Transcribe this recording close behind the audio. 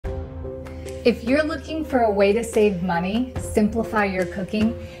If you're looking for a way to save money, simplify your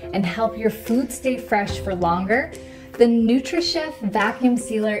cooking, and help your food stay fresh for longer, the NutriChef Vacuum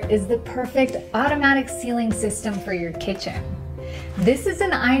Sealer is the perfect automatic sealing system for your kitchen. This is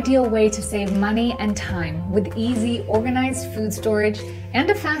an ideal way to save money and time with easy, organized food storage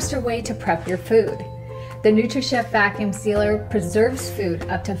and a faster way to prep your food. The NutriChef Vacuum Sealer preserves food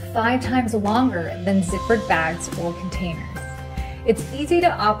up to 5 times longer than zippered bags or containers. It's easy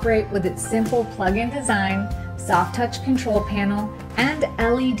to operate with its simple plug-in design, soft touch control panel, and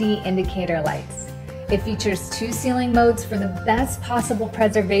LED indicator lights. It features 2 sealing modes for the best possible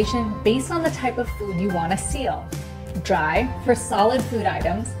preservation based on the type of food you want to seal. Dry for solid food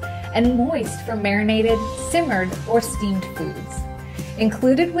items, and moist for marinated, simmered, or steamed foods.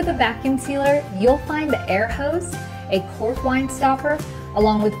 Included with the vacuum sealer, you'll find the air hose, a cork wine stopper,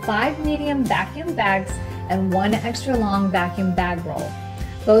 along with 5 medium vacuum bags and 1 extra long vacuum bag roll.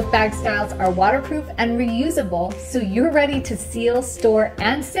 Both bag styles are waterproof and reusable, so you're ready to seal, store,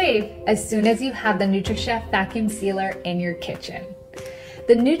 and save as soon as you have the NutriChef Vacuum Sealer in your kitchen.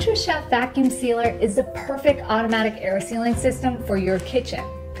 The NutriChef Vacuum Sealer is the perfect automatic air sealing system for your kitchen.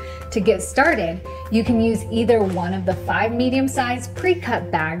 To get started, you can use either one of the 5 medium-sized pre-cut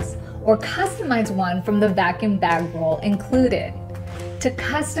bags or customize one from the vacuum bag roll included. To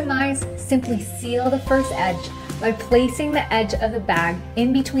customize, simply seal the first edge by placing the edge of the bag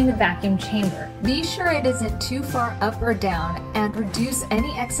in between the vacuum chamber. Be sure it isn't too far up or down and reduce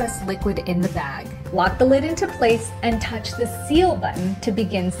any excess liquid in the bag. Lock the lid into place and touch the seal button to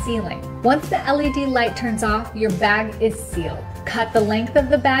begin sealing. Once the LED light turns off, your bag is sealed. Cut the length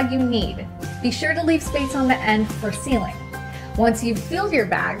of the bag you need. Be sure to leave space on the end for sealing. Once you've filled your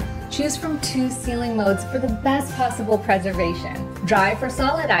bag, choose from 2 sealing modes for the best possible preservation: dry for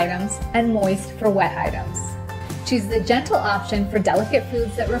solid items and moist for wet items. Choose the gentle option for delicate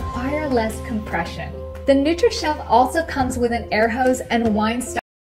foods that require less compression. The NutriChef also comes with an air hose and wine stopper